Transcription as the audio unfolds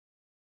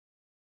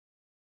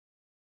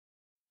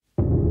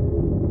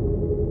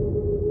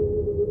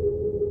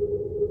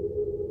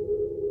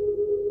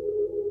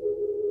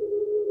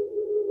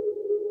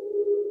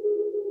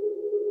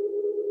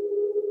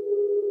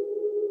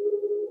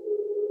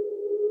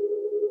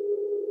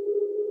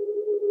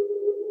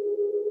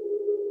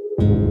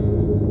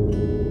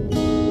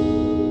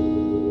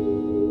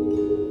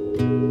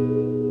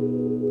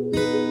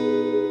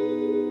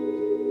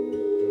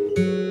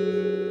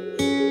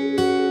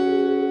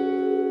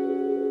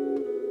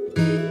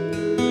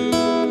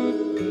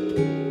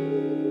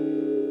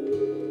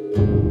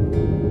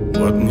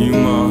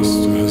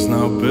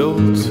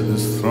built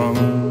his throne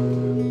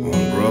on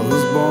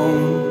brother's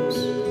bones.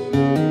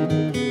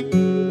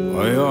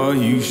 Why are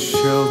you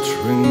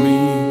sheltering me?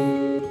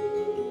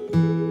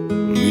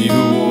 Me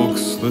who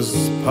walks this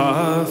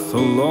path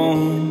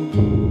alone,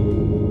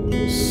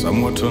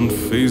 somewhat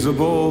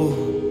unfeasible.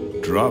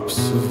 Drops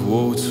of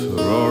water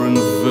are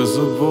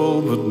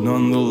invisible, but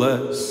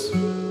nonetheless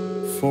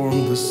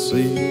form the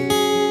sea.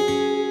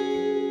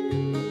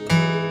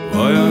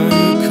 Why are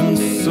you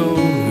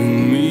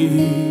consoling me?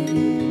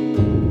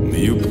 Me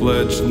you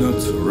pledge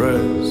not to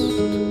rest,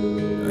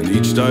 and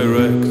each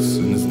directs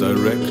and is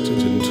directed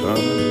in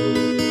turn.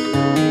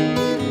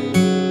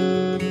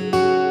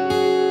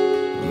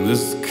 And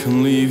this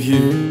can leave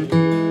you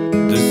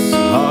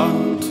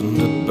disheartened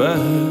at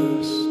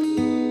best,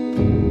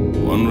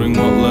 wondering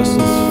what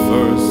lessons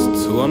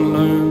first to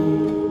unlearn.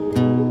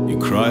 You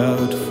cry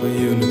out for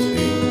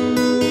unity,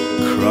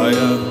 cry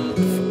out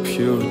for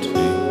purity.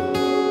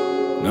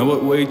 Now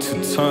what way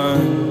to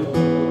turn,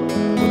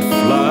 what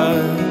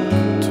flag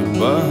to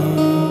burn?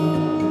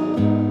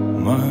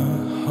 My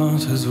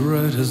heart is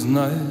red as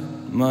night,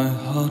 my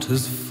heart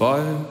is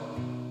fire,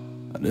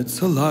 and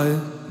it's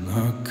alight.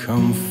 Now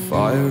come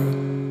fire,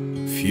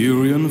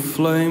 fury and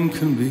flame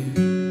can be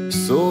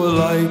so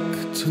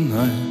alike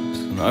tonight.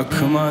 How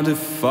come I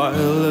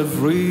defile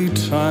every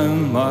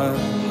time? My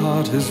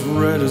heart is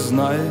red as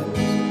night,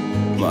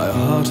 my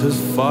heart is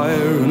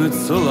fire, and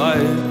it's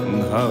alight.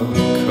 And how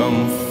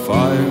come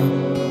fire,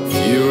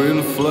 fury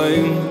and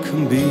flame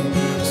can be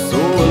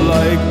so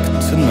alike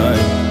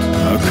tonight?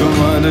 How come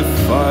I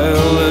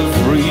defile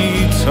every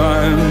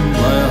time?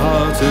 My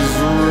heart is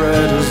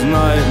red as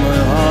night, my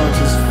heart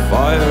is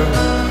fire,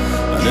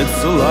 and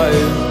it's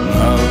alight. And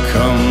how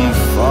come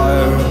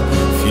fire,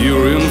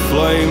 fury and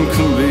flame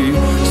can be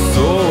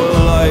so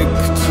alike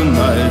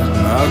tonight?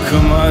 How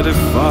come I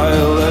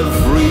defile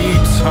every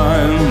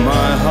time?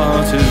 My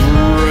heart is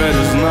red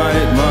as night,